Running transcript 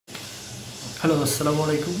Hello, আসসালামু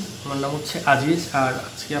আলাইকুম। আমার নাম হচ্ছে আজিজ, আর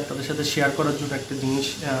আজকে আপনাদের সাথে শেয়ার করার জন্য একটা জিনিস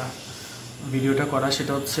ভিডিওটা করা,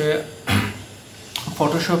 সেটা হচ্ছে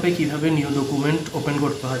ফটোশপে কিভাবে নিউ ডকুমেন্ট ওপেন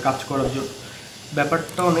করতে হয় কাজ করার জন্য।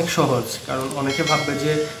 ব্যাপারটা অনেক সহজ, কারণ অনেকে ভাববে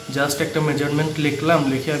যে জাস্ট একটা মেজারমেন্ট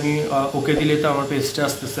লিখে আমি ওকে দিলে তো আমার পেজটা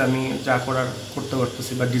আসতেছে, আমি যা করার করতে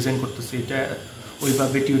পারতেছি বা ডিজাইন করতেছি, এটা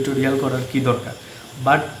ওইভাবে টিউটোরিয়াল করার কি দরকার।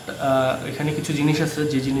 বাট এখানে কিছু জিনিস আছে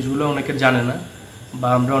যে জিনিসগুলো অনেকে জানে না বা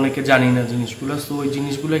আমরা অনেকে জানি না জিনিসগুলো, সো ওই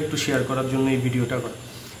জিনিসগুলো একটু শেয়ার করার জন্য এই ভিডিওটা করা।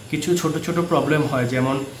 কিছু ছোট ছোট প্রবলেম হয়,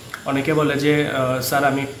 যেমন অনেকে বলে যে স্যার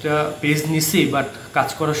আমি একটা পেজ নিছি, বাট কাজ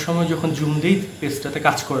করার সময় যখন জুম দিই পেজটাতে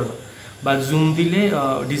কাজ করে না, বা জুম দিলে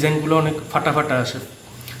ডিজাইনগুলো অনেক ফাটা ফাটা আসে,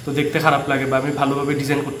 তো দেখতে খারাপ লাগে, বা আমি ভালোভাবে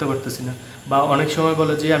ডিজাইন করতে পারতেছি না। বা অনেক সময়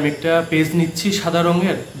বলে যে আমি একটা পেজ নিচ্ছি সাদা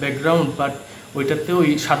রঙের ব্যাকগ্রাউন্ড, বাট ওইটাতে ওই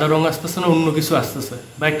সাদা রঙ আসতেছে না, অন্য কিছু আসতেছে,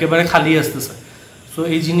 বা একেবারে খালি আসতেছে। সো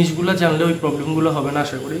এই জিনিসগুলো জানলে ওই প্রবলেমগুলো হবে না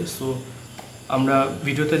আশা করি। সো আমরা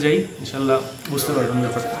ভিডিওতে যাই, ইনশাল্লাহ বুঝতে পারবেন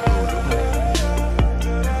ব্যাপারটা।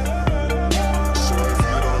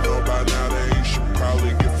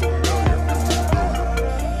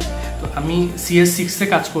 তো আমি CS6-এ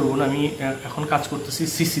কাজ করব না, আমি এখন কাজ করতেছি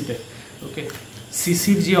সিসিতে। ওকে,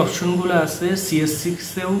 সিসির যে অপশনগুলো আছে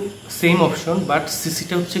CS6-এও সেম অপশন, বাট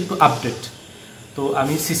সিসিটা হচ্ছে একটু আপডেট। তো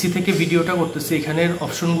আমি সিসি থেকে ভিডিওটা করতেছি, এখানের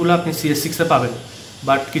অপশনগুলো আপনি CS6-এ পাবেন,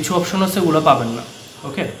 বাট কিছু অপশন আছে ওগুলো পাবেন না।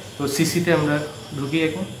 ওকে, তো সিসিতে আমরা ঢুকি,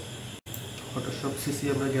 এখন ফটোশপ সিসি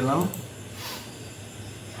আমরা গেলাম।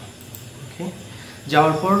 ওকে,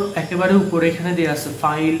 যাওয়ার পর একেবারে উপরে এখানে দেওয়া আছে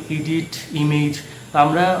ফাইল, এডিট, ইমেজ। তো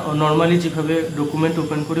আমরা নর্মালি যেভাবে ডকুমেন্ট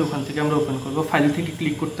ওপেন করি ওখান থেকে আমরা ওপেন করব। ফাইল থেকে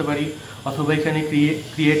ক্লিক করতে পারি, অথবা এখানে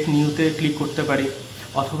ক্রিয়েট নিউতে ক্লিক করতে পারি,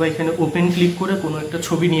 অথবা এখানে ওপেন ক্লিক করে কোনো একটা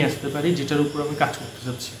ছবি নিয়ে আসতে পারি যেটার উপর আমি কাজ করতে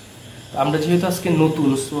চাচ্ছি। আমরা যেহেতু আজকে নতুন,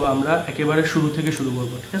 সো আমরা একেবারে শুরু থেকে শুরু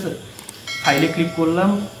করবো। ঠিক আছে, ফাইলে ক্লিক করলাম,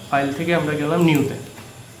 ফাইল থেকে আমরা গেলাম নিউতে।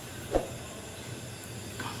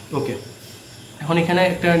 ওকে, এখন এখানে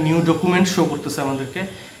একটা নিউ ডকুমেন্ট শো করতেছে আমাদেরকে।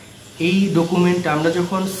 এই ডকুমেন্ট আমরা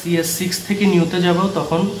যখন CS6 থেকে নিউতে যাব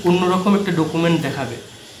তখন অন্যরকম একটা ডকুমেন্ট দেখাবে,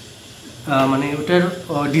 মানে ওটার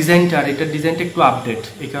ডিজাইনটা আর এটার ডিজাইনটা একটু আপডেট,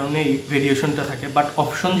 এই কারণে এই ভেরিয়েশনটা থাকে। বাট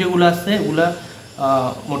অপশন যেগুলো আছে ওগুলা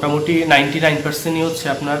মোটামুটি 99%ই হচ্ছে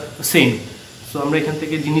আপনার সেম। সো আমরা এখান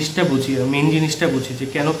থেকে জিনিসটা বুঝি, মেইন জিনিসটা বুঝি যে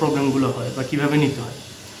কেন প্রবলেমগুলো হয় বা কীভাবে নিতে হয়।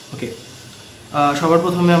 ওকে, সবার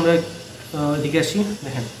প্রথমে আমরা দিকে আসি।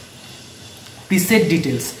 দেখেন, প্রিসেট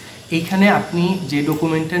ডিটেলস। এইখানে আপনি যে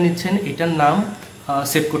ডকুমেন্টটা নিচ্ছেন এটার নাম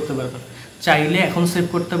সেভ করতে পারবেন, চাইলে এখন সেভ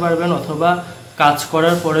করতে পারবেন, অথবা কাজ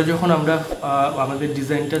করার পরে যখন আমরা আমাদের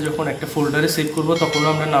ডিজাইনটা যখন একটা ফোল্ডারে সেভ করব তখনও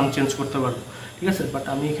আমরা নাম চেঞ্জ করতে পারবো। ঠিক আছে, বাট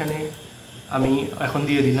আমি এখন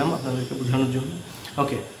দিয়ে দিলাম আপনাদেরকে বোঝানোর জন্য।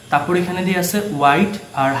 ওকে, তারপর এখানে দিয়ে আছে ওয়াইড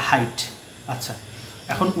আর হাইট। আচ্ছা,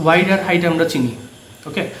 এখন ওয়াইড আর হাইট আমরা চিনি।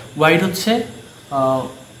 ওকে, ওয়াইড হচ্ছে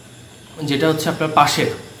যেটা হচ্ছে আপনার পাশের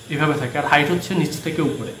এভাবে থাকে, আর হাইট হচ্ছে নিচ থেকে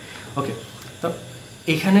উপরে। ওকে, তো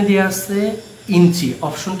এখানে দিয়ে আছে ইঞ্চি।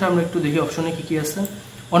 অপশনটা আমরা একটু দেখি, অপশনে কি কি আছে।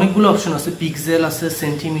 অনেকগুলো অপশন আছে, পিক্সেল আছে,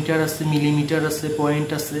 সেন্টিমিটার আছে, মিলিমিটার আছে, পয়েন্ট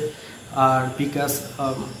আছে, আর পিকাস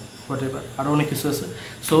হোয়াটএভার, আরও অনেক কিছু আছে।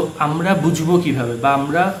 সো আমরা বুঝবো কিভাবে, বা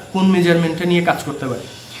আমরা কোন মেজারমেন্টটা নিয়ে কাজ করতে পারি।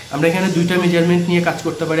 আমরা এখানে দুইটা মেজারমেন্ট নিয়ে কাজ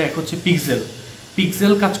করতে পারি। এক হচ্ছে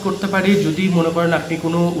পিক্সেল কাজ করতে পারি যদি মনে করেন আপনি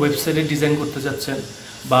কোনো ওয়েবসাইটে ডিজাইন করতে যাচ্ছেন,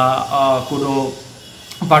 বা কোনো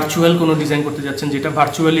ভার্চুয়াল কোনো ডিজাইন করতে যাচ্ছেন যেটা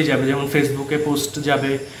ভার্চুয়ালি যাবে, যেমন ফেসবুকে পোস্ট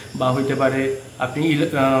যাবে, বা হইতে পারে আপনি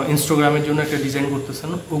ইনস্টাগ্রামের জন্য একটা ডিজাইন করতেছেন,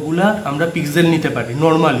 ওগুলা আমরা পিক্সেল নিতে পারি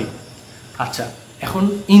নর্মালি। আচ্ছা, এখন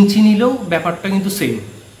ইঞ্চি নিলেও ব্যাপারটা কিন্তু সেম।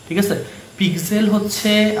 ঠিক আছে, পিক্সেল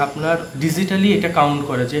হচ্ছে আপনার ডিজিটালি এটা কাউন্ট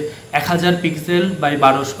করে যে 1000 পিক্সেল বাই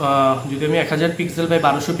 1200, যদি আমি 1000 পিক্সেল বাই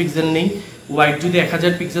 1200 পিক্সেল নেই, ওয়াইড যদি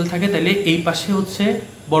 1000 পিক্সেল থাকে তাহলে এই পাশে হচ্ছে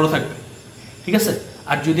বড় থাকবে। ঠিক আছে,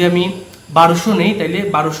 আর যদি আমি 1200 নেই তাহলে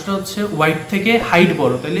 1200টা হচ্ছে ওয়াইড থেকে হাইট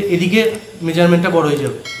বড়, তাহলে এদিকে মেজারমেন্টটা বড় হয়ে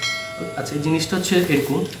যাবে। আচ্ছা, এই জিনিসটা হচ্ছে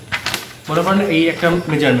এরকম, মনে করেন এই একটা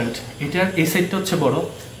মেজারমেন্ট, এটার এই সাইডটা হচ্ছে বড়,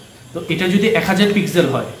 তো এটা যদি 1000 পিক্সেল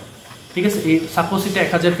হয়, ঠিক আছে, এই সাপোজ এটা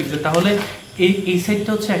 1000 পিক্সেল, তাহলে এই সাইডটা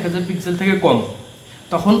হচ্ছে 1000 পিক্সেল থেকে কম।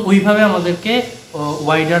 তখন ওইভাবে আমাদেরকে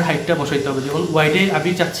ওয়াইডার হাইটটা বসাইতে হবে। যেমন ওয়াইডে আমি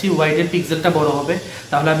চাচ্ছি ওয়াইডের পিক্সেলটা বড় হবে,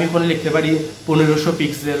 তাহলে আমি ওখানে লিখতে পারি 1500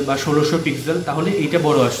 পিক্সেল বা 1600 পিক্সেল, তাহলে এইটা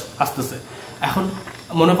বড় আসতেছে। এখন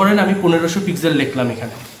মনে করেন আমি 1500 পিক্সেল লিখলাম,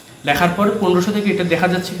 এখানে লেখার পর 1500 থেকে এটা দেখা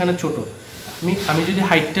যাচ্ছে এখানে ছোট। আমি যদি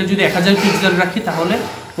হাইটটা যদি 1000 পিক্সেল রাখি তাহলে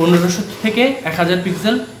 1500 থেকে 1000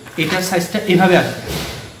 পিক্সেল এটার সাইজটা এভাবে আসবে।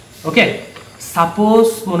 ওকে, সাপোজ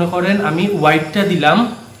মনে করেন আমি ওয়াইডটা দিলাম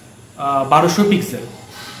 1200 পিক্সেল,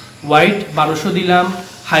 ওয়াইড 1200 দিলাম,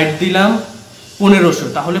 হাইট দিলাম 1500,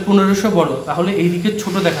 তাহলে 1500 বড়, তাহলে এইদিকে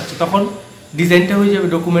ছোট দেখাচ্ছে, তখন ডিজাইনটা হয়ে যাবে,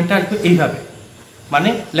 ডকুমেন্টটা আসবে এইভাবে। মানে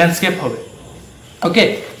ল্যান্ডস্কেপ হবে। ওকে,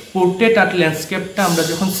 পোর্ট্রেট আর ল্যান্ডস্কেপটা আমরা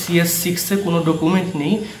যখন CS6-এ কোনো ডকুমেন্ট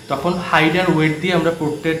নিই তখন হাইড আর ওয়েট দিয়ে আমরা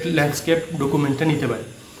পোর্ট্রেট ল্যান্ডস্কেপ ডকুমেন্টটা নিতে পারি।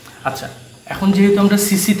 আচ্ছা, এখন যেহেতু আমরা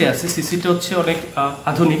সিসিতে আছি, সিসিটা হচ্ছে অনেক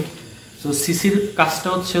আধুনিক, তো সিসির কাজটা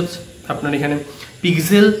হচ্ছে আপনার এখানে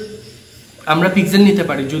পিক্সেল, আমরা পিক্সেল নিতে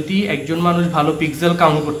পারি যদি একজন মানুষ ভালো পিক্সেল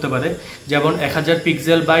কাউন্ট করতে পারে, যেমন 1000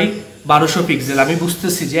 পিক্সেল বাই 1200 পিক্সেল। আমি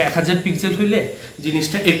বুঝতেছি যে 1000 পিক্সেল হইলে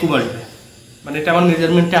জিনিসটা এরকম আসবে, মানে এটা আমার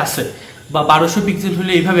মেজারমেন্টে আছে, বা 1200 পিক্সেল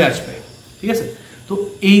হলে এইভাবে আসবে, ঠিক আছে? তো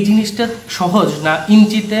এই জিনিসটা সহজ না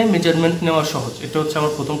ইঞ্চিতে মেজারমেন্ট নেওয়া সহজ? এটা হচ্ছে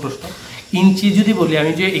আমার প্রথম প্রশ্ন। ইঞ্চি যদি বলি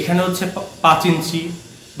আমি যে এখানে হচ্ছে 5 ইঞ্চি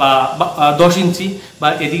বা 10 ইঞ্চি বা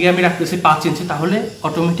এদিকে আমি রাখতেছি 5 ইঞ্চি, তাহলে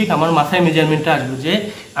অটোমেটিক আমার মাথায় মেজারমেন্টটা আসবে যে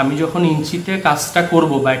আমি যখন ইঞ্চিতে কাজটা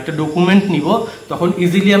করব বা একটা ডকুমেন্ট নিব তখন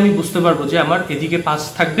ইজিলি আমি বুঝতে পারবো যে আমার এদিকে 5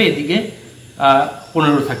 থাকবে, এদিকে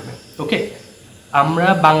 15 থাকবে। ওকে, আমরা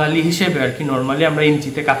বাঙালি হিসেবে আর কি নর্মালি আমরা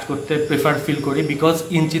ইঞ্চিতে কাজ করতে প্রেফার ফিল করি, বিকজ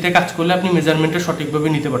ইঞ্চিতে কাজ করলে আপনি মেজারমেন্টটা সঠিকভাবে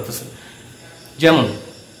নিতে পারতেছেন। যেমন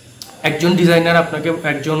একজন ডিজাইনার আপনাকে,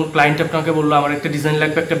 একজন ক্লায়েন্ট আপনাকে বললো আমার একটা ডিজাইন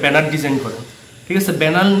লাগবে, একটা ব্যানার ডিজাইন করেন, ঠিক আছে?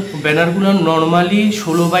 ব্যানারগুলো নর্মালি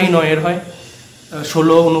 16/9 হয়,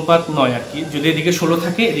 16:9 আর কি। যদি এদিকে 16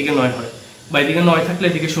 থাকে এদিকে 9 হয়, বা এদিকে 9 থাকলে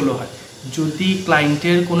এদিকে 16 হয়। যদি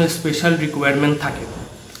ক্লায়েন্টের কোনো স্পেশাল রিকোয়ারমেন্ট থাকে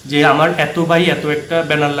যে আমার এত বাই এত একটা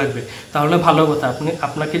ব্যানার লাগবে, তাহলে ভালো কথা,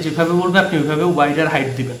 আপনাকে যেভাবে বলবে আপনি ওইভাবে ওয়াইড আর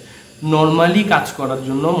হাইট দিবেন। নর্মালি কাজ করার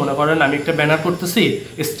জন্য মনে করেন আমি একটা ব্যানার করতেছি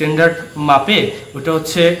স্ট্যান্ডার্ড মাপে, ওটা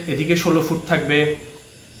হচ্ছে এদিকে 16 ফুট থাকবে,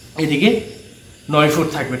 এদিকে 9 ফুট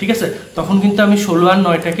থাকবে, ঠিক আছে? তখন কিন্তু আমি 16 আর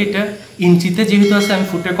 9টাকে এটা ইঞ্চিতে যেহেতু আছে আমি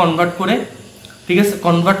ফুটে কনভার্ট করে, ঠিক আছে,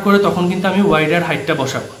 কনভার্ট করে তখন কিন্তু আমি ওয়াইড আর হাইটটা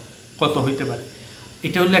বসাবো কত হইতে পারে।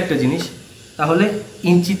 এটা হলো একটা জিনিস। তাহলে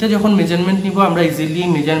ইঞ্চিতে যখন মেজারমেন্ট নিব আমরা ইজিলি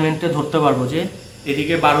মেজারমেন্টে ধরতে পারবো যে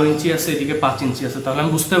এদিকে 12 ইঞ্চি আছে, এদিকে 5 ইঞ্চি আছে, তাহলে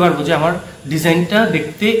আমি বুঝতে পারবো যে আমার ডিজাইনটা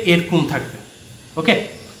দেখতে এরকম থাকবে। ওকে,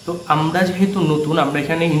 তো আমরা যেহেতু নতুন আমরা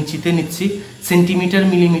এখানে ইঞ্চিতে নিচ্ছি, সেন্টিমিটার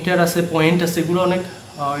মিলিমিটার আছে, পয়েন্ট আছে, এগুলো অনেক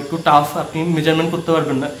একটু টাফ, আপনি মেজারমেন্ট করতে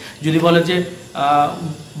পারবেন না। যদি বলে যে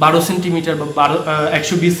 12 সেন্টিমিটার বা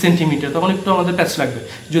 120 সেন্টিমিটার, তখন একটু আমাদের প্যাচ লাগবে।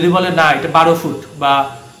 যদি বলে না এটা 12 ফুট বা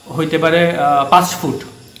হইতে পারে 5 ফুট,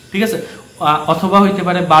 ঠিক আছে, অথবা হইতে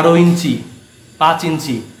পারে 12 ইঞ্চি 5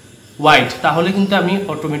 ইঞ্চি ওয়াইড, তাহলে কিন্তু আমি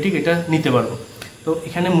অটোমেটিক এটা নিতে পারবো। তো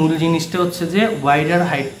এখানে মূল জিনিসটা হচ্ছে যে ওয়াইড আর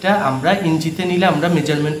হাইটটা আমরা ইঞ্চিতে নিলে আমরা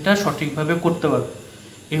মেজারমেন্টটা সঠিকভাবে করতে পারবো,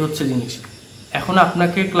 এই হচ্ছে জিনিস। এখন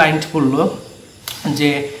আপনাকে ক্লায়েন্ট বললো যে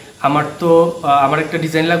আমার একটা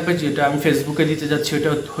ডিজাইন লাগবে যেটা আমি ফেসবুকে দিতে যাচ্ছি,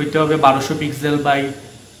 ওটা হইতে হবে 1200 পিক্সেল বাই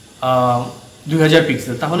 2000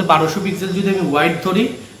 পিক্সেল। তাহলে 1200 পিক্সেল যদি আমি ওয়াইড ধরি,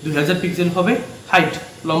 2000 পিক্সেল হবে হাইট,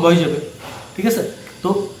 লম্বা হয়ে যাবে, ঠিক আছে? তো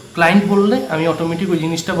ক্লায়েন্ট বললে আমি অটোমেটিক ওই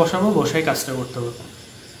জিনিসটা বসাই কাজটা করতে পারবো।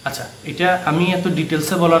 আচ্ছা, এটা আমি এত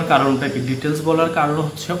ডিটেলসে বলার কারণটা কি? ডিটেলস বলার কারণ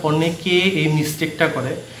হচ্ছে অনেকে এই মিস্টেকটা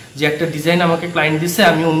করে যে একটা ডিজাইন আমাকে ক্লায়েন্ট দিচ্ছে,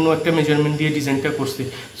 আমি অন্য একটা মেজারমেন্ট দিয়ে ডিজাইনটা করছি।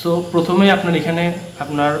 সো প্রথমে আপনার এখানে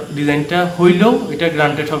আপনার ডিজাইনটা হইলেও এটা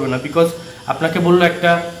গ্রান্টেড হবে না, বিকজ আপনাকে বললো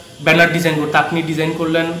একটা ব্যানার ডিজাইন করতে, আপনি ডিজাইন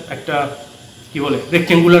করলেন একটা কি বলে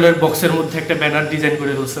রেক্টেঙ্গুলারের বক্সের মধ্যে একটা ব্যানার ডিজাইন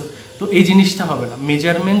করে ফেলছেন, তো এই জিনিসটা হবে না।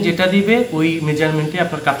 মেজারমেন্ট যেটা দিবে ওই মেজারমেন্টে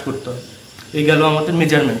আপনার কাজ করতে হবে। এই গেল আমাদের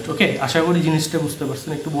মেজারমেন্ট। ওকে, আশা করি জিনিসটা বুঝতে পারছেন।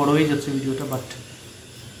 একটু বড় হয়ে যাচ্ছে ভিডিওটা, বাট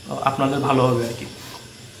আপনাদের ভালো হবে আর কি।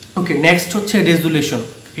 ওকে, নেক্সট হচ্ছে রেজুলেশন।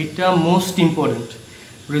 এটা most important,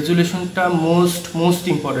 রেজুলেশনটা most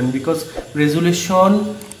important, because resolution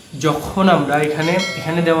যখন আমরা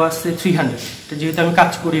এখানে দেওয়া আছে 300, এটা যেহেতু আমি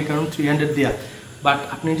কাজ করি কারণ 300 দেওয়া, বাট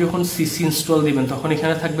আপনি যখন সিসি ইনস্টল দিবেন তখন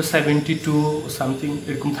এখানে থাকবে 72 সামথিং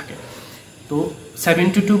এরকম থাকে। তো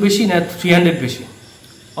 72 বেশি না 300 বেশি?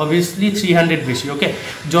 অবভিয়াসলি 300 বেশি। ওকে,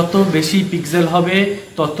 যত বেশি পিক্সেল হবে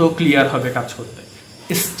তত ক্লিয়ার হবে কাজ করতে।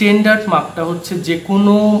 স্ট্যান্ডার্ড মাপটা হচ্ছে যে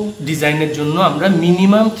কোনো ডিজাইনের জন্য আমরা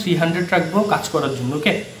মিনিমাম 300 রাখবো কাজ করার জন্য।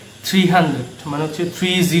 ওকে, 300 মানে হচ্ছে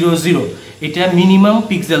 300, এটা মিনিমাম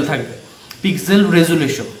পিক্সেল থাকবে, পিক্সেল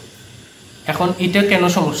রেজুলেশন। এখন এটা কেন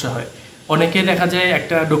সমস্যা হয়? অনেকে দেখা যায়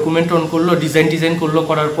একটা ডকুমেন্ট অন করলো, ডিজাইন করলো,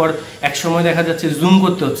 করার পর এক সময় দেখা যাচ্ছে জুম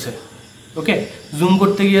করতে হচ্ছে। ওকে, জুম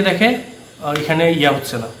করতে গিয়ে দেখে এখানে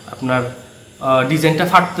হচ্ছে না, আপনার ডিজাইনটা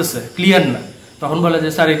ফাটতেছে, ক্লিয়ার না। তখন বলে যে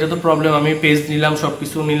স্যার এটা তো প্রবলেম, আমি পেজ নিলাম, সব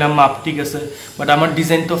কিছু নিলাম, মাপ ঠিক আছে, বাট আমার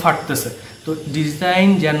ডিজাইন তো ফাটতেছে। তো ডিজাইন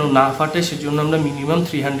যেন না ফাটে সেজন্য আমরা মিনিমাম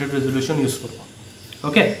 300 রেজুলেশন ইউজ করবো।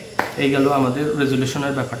 ওকে, এই গেল আমাদের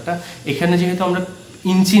রেজুলেশনের ব্যাপারটা। এখানে যেহেতু আমরা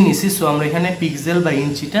ইঞ্চি নিছি, সো আমরা এখানে পিক্সেল বা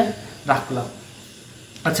ইঞ্চিটা রাখলাম।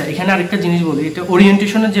 আচ্ছা, এখানে আরেকটা জিনিস বলি, এটা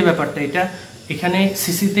ওরিয়েন্টেশনের যে ব্যাপারটা, এটা এখানে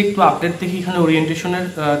সিসিতে একটু আপডেট দেখি, এখানে ওরিয়েন্টেশনের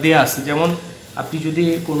দেয়া আছে। যেমন আপনি যদি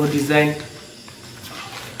কোনো ডিজাইন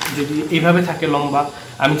যদি এইভাবে থাকে লম্বা,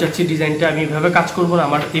 আমি চাচ্ছি ডিজাইনটা আমি এইভাবে কাজ করব না,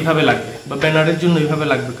 আমার এইভাবে লাগবে, বা ব্যানারের জন্য এইভাবে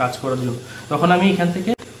লাগবে কাজ করার জন্য, তখন আমি এখান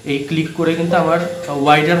থেকে এই ক্লিক করে কিন্তু আমার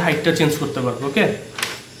ওয়াইডার হাইটটা চেঞ্জ করতে পারবো। ওকে,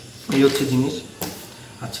 এই হচ্ছে জিনিস।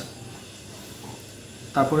 আচ্ছা,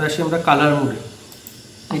 তারপরে আসি আমরা কালার মোডে।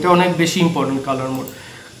 এটা অনেক বেশি ইম্পর্টেন্ট।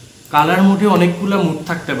 কালার মোডে অনেকগুলো মুড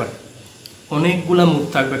থাকতে পারে, অনেকগুলো মুড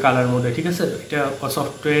থাকবে কালার মোডে, ঠিক আছে। এটা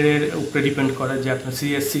সফটওয়্যারের উপরে ডিপেন্ড করে যে আপনার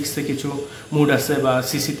CS6-এ কিছু মুড আছে বা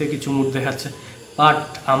CC-তে কিছু মুড দেখাচ্ছে। বাট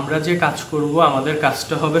আমরা যে কাজ করব, আমাদের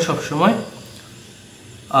কাজটা হবে সবসময়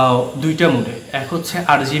দুইটা মুডে। এক হচ্ছে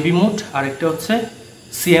RGB মুড, আর একটা হচ্ছে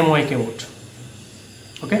CMYK মুড।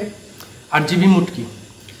 ওকে, RGB মুড কি,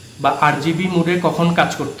 বা RGB মুডে কখন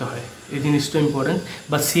কাজ করতে হয় এই জিনিসটা ইম্পর্টেন্ট,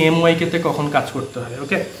 বা CMYK-তে কখন কাজ করতে হয়।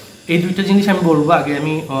 ওকে, এই দুইটা জিনিস আমি বলবো। আগে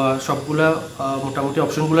আমি সবগুলা মোটামুটি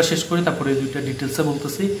অপশনগুলো শেষ করি, তারপরে এই দুইটা ডিটেলসে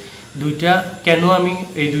বলতেছি দুইটা কেন আমি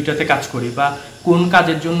এই দুইটাতে কাজ করি, বা কোন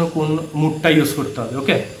কাজের জন্য কোন মুডটা ইউজ করতে হবে।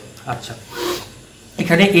 ওকে, আচ্ছা,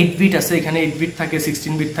 এখানে 8 বিট আছে, এখানে 8 বিট থাকে,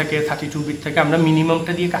 16 বিট থাকে, 32 বিট থাকে। আমরা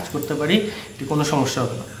মিনিমামটা দিয়ে কাজ করতে পারি, এটি কোনো সমস্যা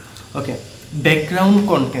হবে না। ওকে, ব্যাকগ্রাউন্ড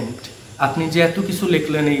কন্টেন্ট, আপনি যে এত কিছু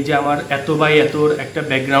লিখলেন, এই যে আমার এত বাই এতর একটা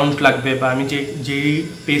ব্যাকগ্রাউন্ড লাগবে, বা আমি যেই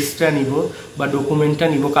পেজটা নিব বা ডকুমেন্টটা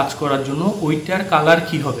নিব কাজ করার জন্য, ওইটার কালার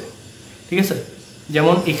কি হবে, ঠিক আছে।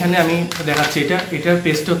 যেমন এখানে আমি দেখাচ্ছি, এটার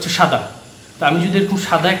পেজটা হচ্ছে সাদা, তো আমি যদি এরকম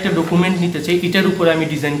সাদা একটা ডকুমেন্ট নিতে চাই, এটার উপরে আমি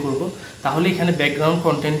ডিজাইন করব, তাহলে এখানে ব্যাকগ্রাউন্ড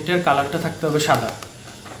কন্টেন্টের কালারটা থাকতে হবে সাদা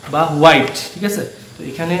বা হোয়াইট, ঠিক আছে। তো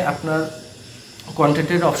এখানে আপনার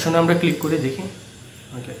কন্টেন্টের অপশনে আমরা ক্লিক করে দেখি।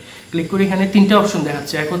 ওকে, ক্লিক করে এখানে তিনটা অপশন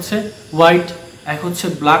দেখাচ্ছে, এক হচ্ছে হোয়াইট, এক হচ্ছে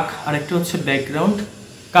ব্ল্যাক, আর একটা হচ্ছে ব্যাকগ্রাউন্ড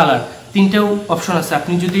কালার। তিনটাও অপশন আছে।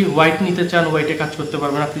 আপনি যদি হোয়াইট নিতে চান, হোয়াইটে কাজ করতে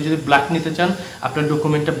পারবেন। আপনি যদি ব্ল্যাক নিতে চান, আপনার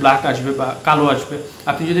ডকুমেন্টে ব্ল্যাক আসবে বা কালো আসবে।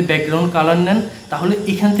 আপনি যদি ব্যাকগ্রাউন্ড কালার নেন, তাহলে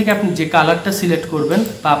এখান থেকে আপনি যে কালারটা সিলেক্ট করবেন,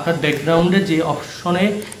 বা আপনার ব্যাকগ্রাউন্ডে যে অপশনে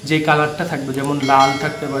যে কালারটা থাকবে, যেমন লাল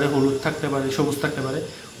থাকতে পারে, হলুদ থাকতে পারে, সবুজ থাকতে পারে,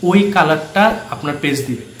 ওই কালারটা আপনার পেজ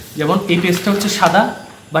দিবে। যেমন এই পেজটা হচ্ছে সাদা,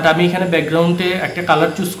 বাট আমি এখানে ব্যাকগ্রাউন্ডে একটা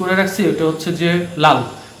কালার চুজ করে রাখছি, ওটা হচ্ছে যে লাল।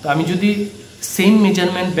 তো আমি যদি সেম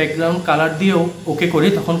মেজারমেন্ট ব্যাকগ্রাউন্ড কালার দিয়েও ওকে করি,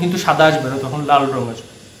 তখন কিন্তু সাদা আসবে না, তখন লাল রঙ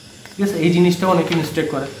আসবে, ঠিক আছে। এই জিনিসটা অনেকে মিস্টেক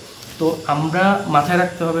করে। তো আমরা মাথায়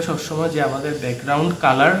রাখতে হবে সবসময় যে আমাদের ব্যাকগ্রাউন্ড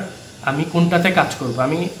কালার আমি কোনটাতে কাজ করব।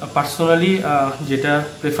 আমি পার্সোনালি যেটা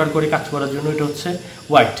প্রেফার করি কাজ করার জন্য, এটা হচ্ছে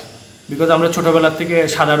হোয়াইট, বিকজ আমরা ছোটোবেলার থেকে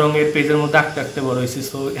সাদা রঙের পেজের মধ্যে আঁকতে আঁকতে বড় হয়েছি।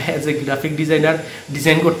 So as a graphic designer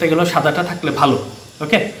design করতে গেলেও সাদাটা থাকলে ভালো।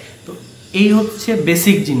 ওকে, তো এই হচ্ছে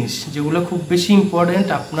বেসিক জিনিস, যেগুলো খুব বেশি ইম্পর্টেন্ট।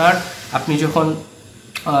 আপনি যখন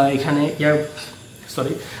এখানে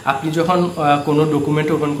আপনি যখন কোনো ডকুমেন্ট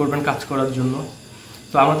ওপেন করবেন কাজ করার জন্য,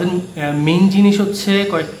 তো আমাদের মেইন জিনিস হচ্ছে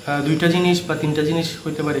দুইটা জিনিস বা তিনটা জিনিস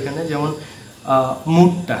হইতে পারে এখানে। যেমন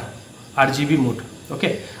মুডটা, RGB মুড, ওকে,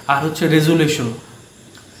 আর হচ্ছে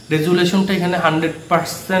রেজুলেশনটা এখানে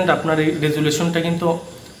 100%। আপনার এই রেজুলেশনটা কিন্তু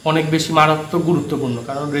অনেক বেশি মারাত্মক গুরুত্বপূর্ণ,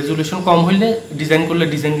 কারণ রেজুলেশন কম হইলে ডিজাইন করলে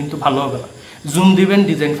ডিজাইন কিন্তু ভালো হবে না। জুম দিবেন,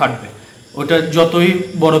 ডিজাইন ফাটবে, ওটা যতই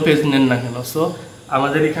বড় পেজ নেন না কেন। সো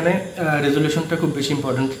আমাদের এখানে রেজুলেশনটা খুব বেশি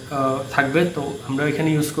ইম্পর্টেন্ট থাকবে। তো আমরা এখানে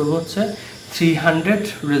ইউজ করবো হচ্ছে 300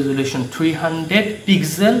 রেজুলেশন, 300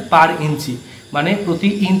 পিক্সেল পার ইঞ্চি, মানে প্রতি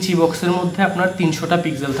ইঞ্চি বক্সের মধ্যে আপনার 300টা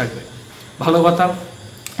পিক্সেল থাকবে। ভালো কথা,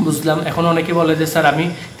 বুঝলাম। এখন অনেকে বলে যে স্যার আমি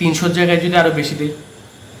 300 জায়গায় যদি আরও বেশি দিই,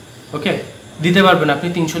 ওকে, দিতে পারবেন। আপনি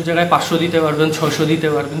 300 জায়গায় 500 দিতে পারবেন, 600 দিতে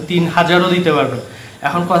পারবেন, 3000ও দিতে পারবেন।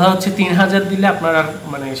 এখন কথা হচ্ছে 3000 দিলে আপনার আর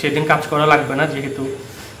মানে সেদিন কাজ করা লাগবে না, যেহেতু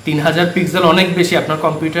 3000 পিক্সেল অনেক বেশি। আপনার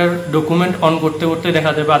কম্পিউটার ডকুমেন্ট অন করতে করতে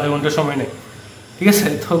দেখা যাবে আধা ঘন্টা সময় নেই, ঠিক আছে।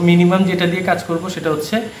 তো মিনিমাম যেটা দিয়ে কাজ করব সেটা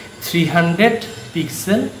হচ্ছে 300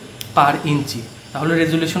 পিক্সেল পার ইঞ্চি, তাহলে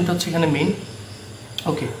রেজুলেশনটা হচ্ছে এখানে মেইন।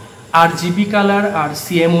 ওকে, RGB কালার আর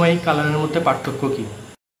CMYK কালারের মধ্যে পার্থক্য কী?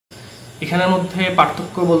 এখানের মধ্যে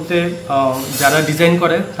পার্থক্য বলতে যারা ডিজাইন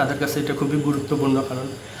করে তাদের কাছে এটা খুবই গুরুত্বপূর্ণ। কারণ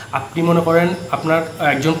আপনি মনে করেন আপনার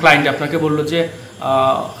একজন ক্লায়েন্ট আপনাকে বললো যে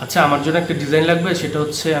আচ্ছা আমার জন্য একটা ডিজাইন লাগবে, সেটা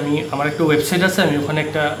হচ্ছে আমার একটা ওয়েবসাইট আছে, আমি ওখানে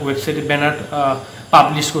একটা ওয়েবসাইটে ব্যানার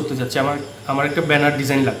পাবলিশ করতে যাচ্ছি, আমার একটা ব্যানার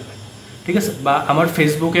ডিজাইন লাগবে, ঠিক আছে। বা আমার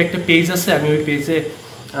ফেসবুকে একটা পেজ আছে, আমি ওই পেজে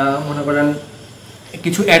মনে করেন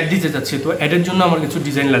কিছু অ্যাড দিতে যাচ্ছি, তো অ্যাডের জন্য আমার কিছু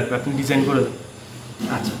ডিজাইন লাগবে, আপনি ডিজাইন করে দেন।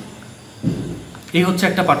 আচ্ছা, এই হচ্ছে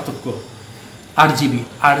একটা পার্থক্য।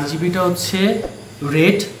 RGBটা হচ্ছে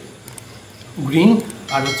রেড, গ্রিন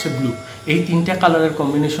আর হচ্ছে ব্লু, এই তিনটা কালারের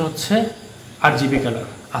কম্বিনেশন হচ্ছে RGB কালার।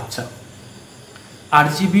 আচ্ছা,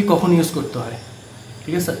 RGB কখন ইউজ করতে হয়?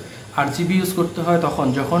 ঠিক আছে, RGB ইউজ করতে হয় তখন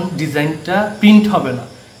যখন ডিজাইনটা প্রিন্ট হবে না,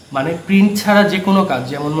 মানে প্রিন্ট ছাড়া যে কোনো কাজ,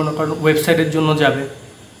 যেমন মনে করেন ওয়েবসাইটের জন্য যাবে,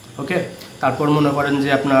 ওকে, তারপর মনে করেন যে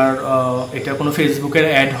আপনার এটা কোনো ফেসবুকের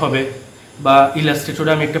অ্যাড হবে, বা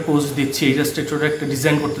ইলাস্ট্রেটরে আমি একটা পোস্ট দিচ্ছি, ইলাস্ট্রেটরে একটা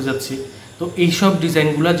ডিজাইন করতে যাচ্ছি, তো এইসব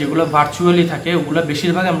ডিজাইনগুলো যেগুলো ভার্চুয়ালি থাকে ওগুলো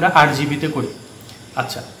বেশিরভাগ আমরা RGB-তে করি।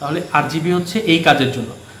 আচ্ছা, তাহলে RGB হচ্ছে এই কাজের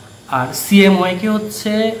জন্য। আর CMYK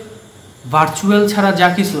হচ্ছে ভার্চুয়াল ছাড়া যা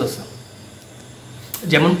কিছু আছে,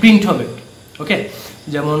 যেমন প্রিন্ট হবে। ওকে,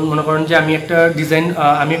 যেমন মনে করেন যে আমি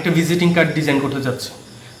একটা ভিজিটিং কার্ড ডিজাইন করতে যাচ্ছি।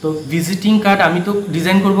 তো ভিজিটিং কার্ড আমি তো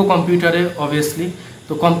ডিজাইন করব কম্পিউটারে অবভিয়াসলি।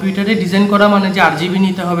 তো কম্পিউটারে ডিজাইন করা মানে যে RGB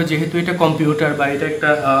নিতে হবে, যেহেতু এটা কম্পিউটার বা এটা একটা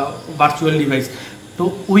ভার্চুয়াল ডিভাইস। তো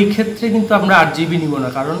ওই ক্ষেত্রে কিন্তু আমরা RGB নিব না,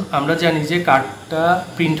 কারণ আমরা জানি যে কার্ডটা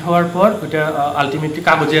প্রিন্ট হওয়ার পর ওটা আলটিমেটলি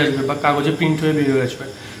কাগজে আসবে বা কাগজে প্রিন্ট হয়ে বেরিয়ে আসবে।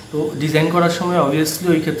 তো ডিজাইন করার সময় অবভিয়াসলি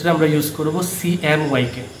ওই ক্ষেত্রে আমরা ইউজ করব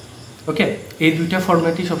CMYK। ওকে, এই দুইটা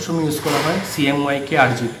ফরম্যাটই সবসময় ইউজ করা হয়, CMYK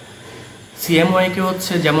RGB। CMYK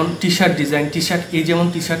হচ্ছে যেমন টি শার্ট ডিজাইন, এই যেমন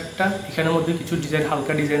টি শার্টটা এখানের মধ্যে কিছু ডিজাইন,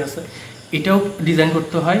 হালকা ডিজাইন আছে, এটাও ডিজাইন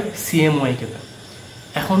করতে হয় CMYK-তে।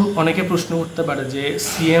 এখন অনেকে প্রশ্ন করতে পারে যে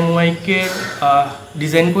CMYK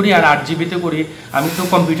ডিজাইন করি আর RGB-তে করি, আমি তো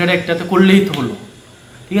কম্পিউটারে একটাতে করলেই তো হলো,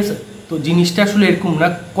 ঠিক আছে? তো জিনিসটা আসলে এরকম না,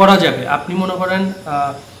 করা যাবে। আপনি মনে করেন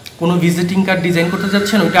কোনো ভিজিটিং কার্ড ডিজাইন করতে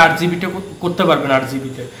যাচ্ছেন, ওইটা RGB-তে করতে পারবেন,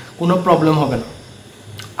 RGB-তে কোনো প্রবলেম হবে না।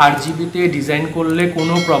 RGB-তে ডিজাইন করলে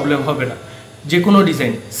কোনো প্রবলেম হবে না, যে কোনো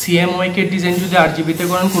ডিজাইন। CMYK ডিজাইন যদি RGB-তে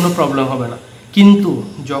করেন কোনো প্রবলেম হবে না। কিন্তু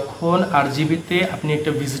যখন RGB-তে আপনি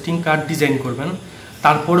একটা ভিজিটিং কার্ড ডিজাইন করবেন,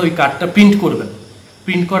 তারপর ওই কার্ডটা প্রিন্ট করবেন,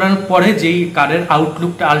 প্রিন্ট করার পরে যেই কার্ডের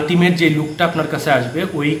আউটলুকটা, আলটিমেট যে লুকটা আপনার কাছে আসবে,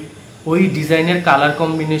 ওই ডিজাইনের কালার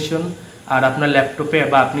কম্বিনেশন আর আপনার ল্যাপটপে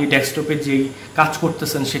বা আপনি ডেস্কটপে যেই কাজ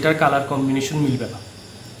করতেছেন সেটার কালার কম্বিনেশন মিলবে না।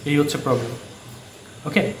 এই হচ্ছে প্রবলেম।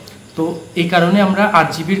 ওকে, তো এই কারণে আমরা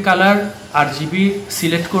RGB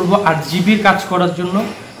সিলেক্ট করব RGB-র কাজ করার জন্য,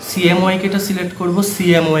 CMYK-টা সিলেক্ট করব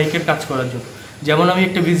CMYK-র কাজ করার জন্য। যেমন আমি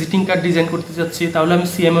একটা ভিজিটিং কার্ড ডিজাইন করতে যাচ্ছি, তাহলে আমি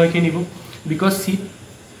CMYK নিব, বিকজ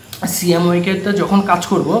CMYK-টা যখন কাজ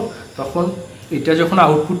করব তখন এটা যখন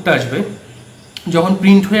আউটপুটটা আসবে, যখন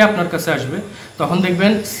প্রিন্ট হয়ে আপনার কাছে আসবে, তখন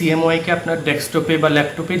দেখবেন CMYK আপনার ডেস্কটপে বা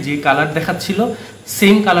ল্যাপটপে যে কালার দেখাচ্ছিল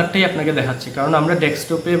সেম কালারটাই আপনাকে দেখাচ্ছে, কারণ আমরা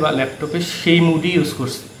ডেস্কটপে বা ল্যাপটপে সেই মুডই ইউজ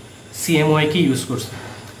করছি, CMYK ইউজ করছি,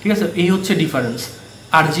 ঠিক আছে? এই হচ্ছে ডিফারেন্স।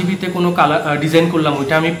 RGB-তে কোনো কালার ডিজাইন করলাম,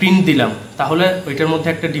 ওইটা আমি প্রিন্ট দিলাম, তাহলে ওইটার মধ্যে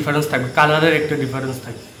একটা ডিফারেন্স থাকবে, কালারের একটা ডিফারেন্স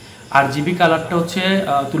থাকবে। RGB কালারটা হচ্ছে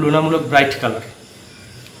তুলনামূলক ব্রাইট কালার।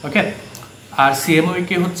 ওকে, আর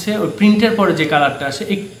CMYK হচ্ছে ওই প্রিন্টের পরে যে কালারটা আসে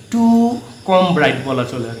একটু কম ব্রাইট বলা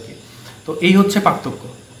চলে আর কি। তো এই হচ্ছে পার্থক্য।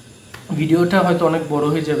 ভিডিওটা হয়তো অনেক বড়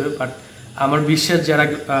হয়ে যাবে, বাট আমার বিশ্বাস যারা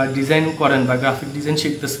ডিজাইন করেন বা গ্রাফিক ডিজাইন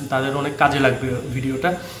শিখতেছেন তাদের অনেক কাজে লাগবে ভিডিওটা।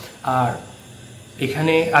 আর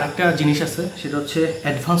এখানে আরেকটা জিনিস আছে, সেটা হচ্ছে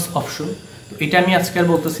অ্যাডভান্স অপশন। তো এটা আমি আজকে আর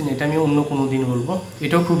বলতেছি না, এটা আমি অন্য কোনো দিন বলবো।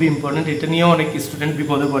 এটাও খুবই ইম্পর্টেন্ট, এটা নিয়েও অনেক স্টুডেন্ট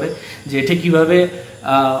বিপদে পড়ে যে এটা কীভাবে,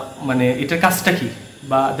 মানে এটার কাজটা কি,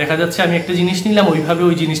 বা দেখা যাচ্ছে আমি একটা জিনিস নিলাম ওইভাবে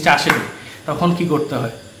ওই জিনিসটা আসেনি, তখন কি করতে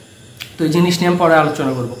হয়। তো এই জিনিস নিয়ে আমি পরে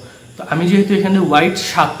আলোচনা করব। তো আমি যেহেতু এখানে ওয়াইড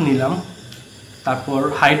 7 নিলাম, তারপর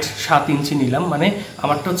হাইট 7 ইঞ্চি নিলাম, মানে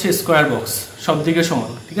আমারটা হচ্ছে স্কোয়ার বক্স, সব দিকে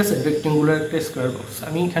সমান, ঠিক আছে? রেক্টেঙ্গুলার একটা স্কোয়ার বক্স।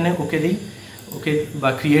 আমি এখানে ওকে দিই, ওকে বা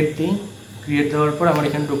ক্রিয়েট দিই। ক্রিয়েট দেওয়ার পর আমার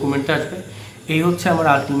এখানে ডকুমেন্টটা আসবে। এই হচ্ছে আমার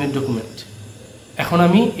আলটিমেট ডকুমেন্ট। এখন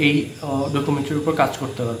আমি এই ডকুমেন্টের উপর কাজ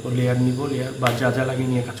করতে পারবো, লেয়ার নিব, লেয়ার বা যা যা লাগে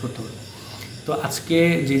নিয়ে কাজ করতে পারবো। তো আজকে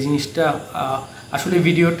যে জিনিসটা, আসলে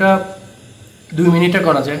ভিডিওটা 2 মিনিটে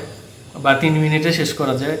করা যায় বা 3 মিনিটে শেষ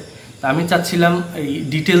করা যায়। তা আমি চাচ্ছিলাম এই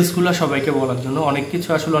ডিটেলসগুলো সবাইকে বলার জন্য। অনেক কিছু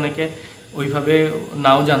আসলে অনেকে ওইভাবে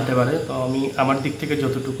নাও জানতে পারে, তো আমি আমার দিক থেকে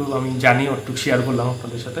যতটুকু আমি জানি অতটুকু শেয়ার করলাম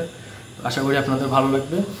আপনাদের সাথে। আশা করি আপনাদের ভালো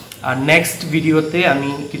লাগবে। আর নেক্সট ভিডিওতে আমি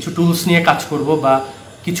কিছু টুলস নিয়ে কাজ করব, বা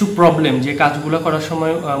কিছু প্রবলেম, যে কাজগুলো করার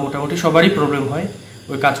সময় মোটামুটি সবারই প্রবলেম হয়,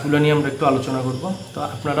 ওই কাজগুলো নিয়ে আমরা একটু আলোচনা করব। তো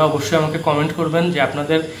আপনারা অবশ্যই আমাকে কমেন্ট করবেন যে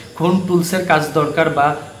আপনাদের কোন টুলসের কাজ দরকার, বা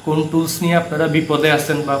কোন টুলস নিয়ে আপনারা বিপদে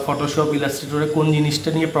আছেন, বা ফটোশপ, ইলাস্ট্রেটরে কোন জিনিসটা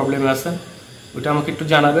নিয়ে প্রবলেমে আছেন, ওইটা আমাকে একটু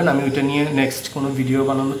জানাবেন। আমি ওইটা নিয়ে নেক্সট কোনো ভিডিও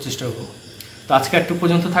বানানোর চেষ্টা করব। তো আজকে একটু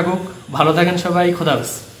পর্যন্ত থাকুক, ভালো থাকেন সবাই, খোদা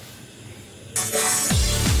হাফেজ।